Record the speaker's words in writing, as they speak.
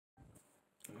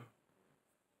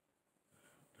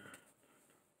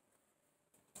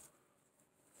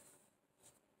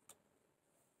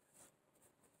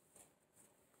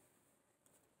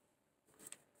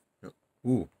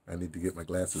Ooh, I need to get my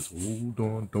glasses. Ooh,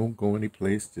 don't go any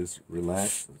place. Just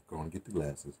relax. Go and get the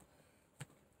glasses.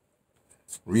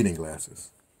 Reading glasses.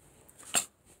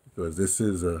 Because this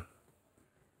is a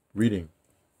reading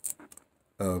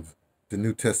of the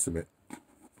New Testament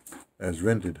as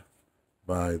rendered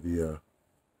by the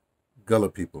Gullah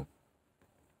people.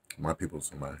 My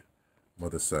people's on my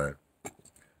mother's side.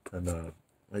 And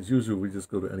as usual, we just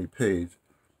go to any page.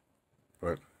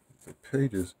 But the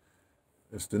pages,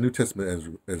 it's the New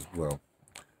Testament as well,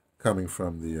 coming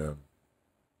from the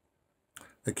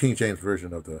King James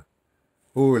Version of the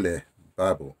Holy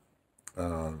Bible.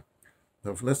 Now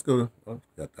let's go to,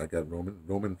 I got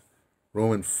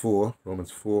Romans 4.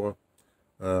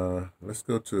 Let's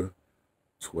go to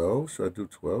 12. Should I do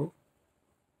 12?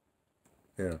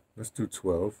 Yeah, let's do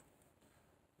 12.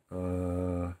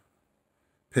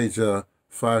 Page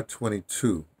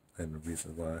 522. And the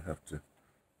reason why I have to,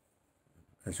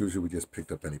 as usual, we just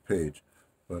picked up any page,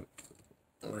 but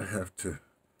I have to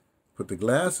put the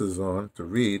glasses on to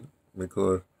read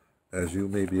because, as you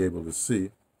may be able to see,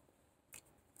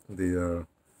 the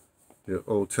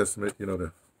Old Testament, you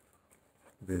know,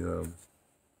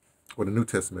 or the New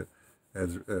Testament,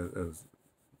 as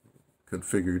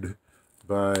configured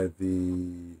by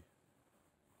the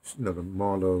Christopher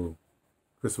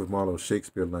Marlowe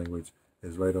Shakespeare language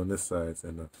is right on this side,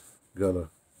 and the Gullah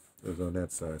is on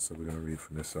that side. So we're going to read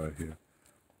from this side here.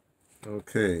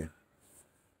 Okay,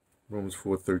 Romans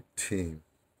 4:13.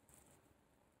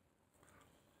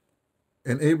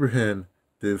 And Abraham,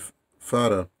 the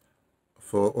father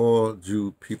for all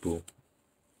Jew people,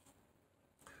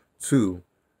 too,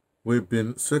 we've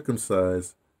been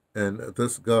circumcised, and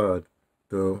thus God,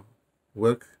 the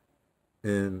work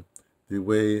in the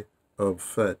way of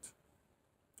faith,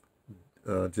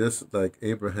 just like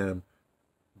Abraham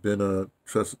been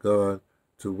trust God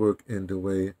to work in the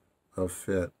way of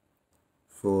faith,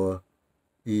 for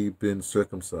he been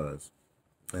circumcised.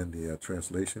 And the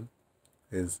translation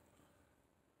is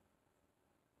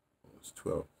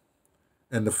 12.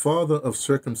 And the father of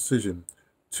circumcision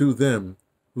to them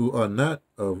who are not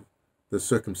of the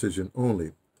circumcision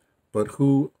only, but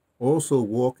who also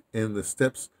walk in the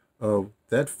steps of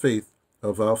that faith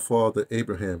of our father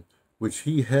Abraham, which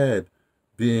he had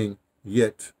being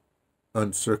yet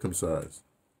uncircumcised.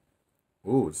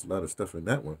 Oh, it's a lot of stuff in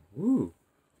that one. Ooh.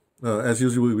 As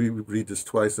usual, we read this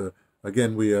twice.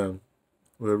 Again, we're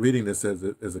reading this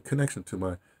as a connection to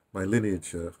my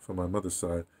lineage from my mother's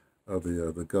side of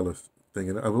the Gullah thing,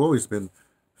 and I've always been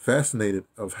fascinated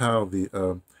of how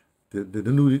the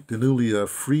newly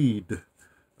freed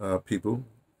people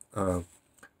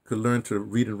could learn to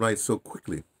read and write so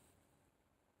quickly.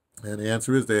 And the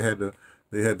answer is they had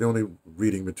the only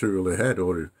reading material they had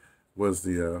ordered was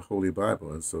the Holy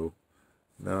Bible, and so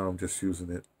now I'm just using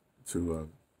it to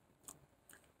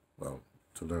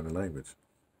to learn the language,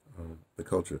 the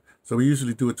culture. So we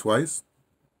usually do it twice.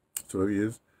 So he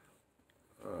is.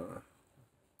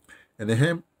 And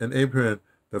Abraham,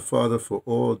 the father for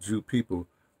all Jew people,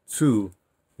 too,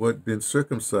 what been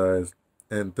circumcised,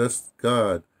 and thus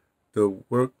God, the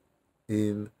work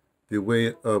in the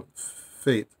way of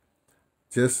faith,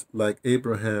 just like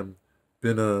Abraham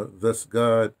been thus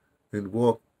God and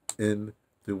walk in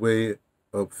the way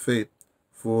of faith,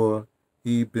 for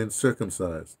he been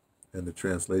circumcised. And the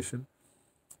translation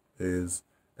is,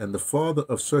 and the father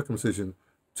of circumcision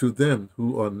to them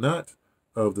who are not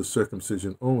of the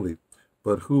circumcision only,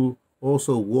 but who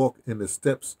also walk in the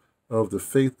steps of the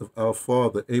faith of our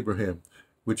father Abraham,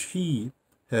 which he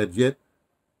had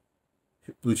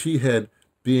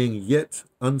being yet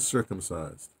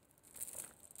uncircumcised.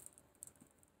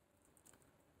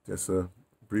 That's a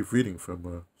brief reading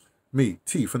from me,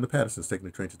 T, from the Pattersons, taking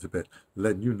the train to Tibet,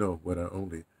 letting you know what I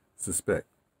only suspect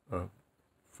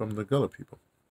from the Gullah people.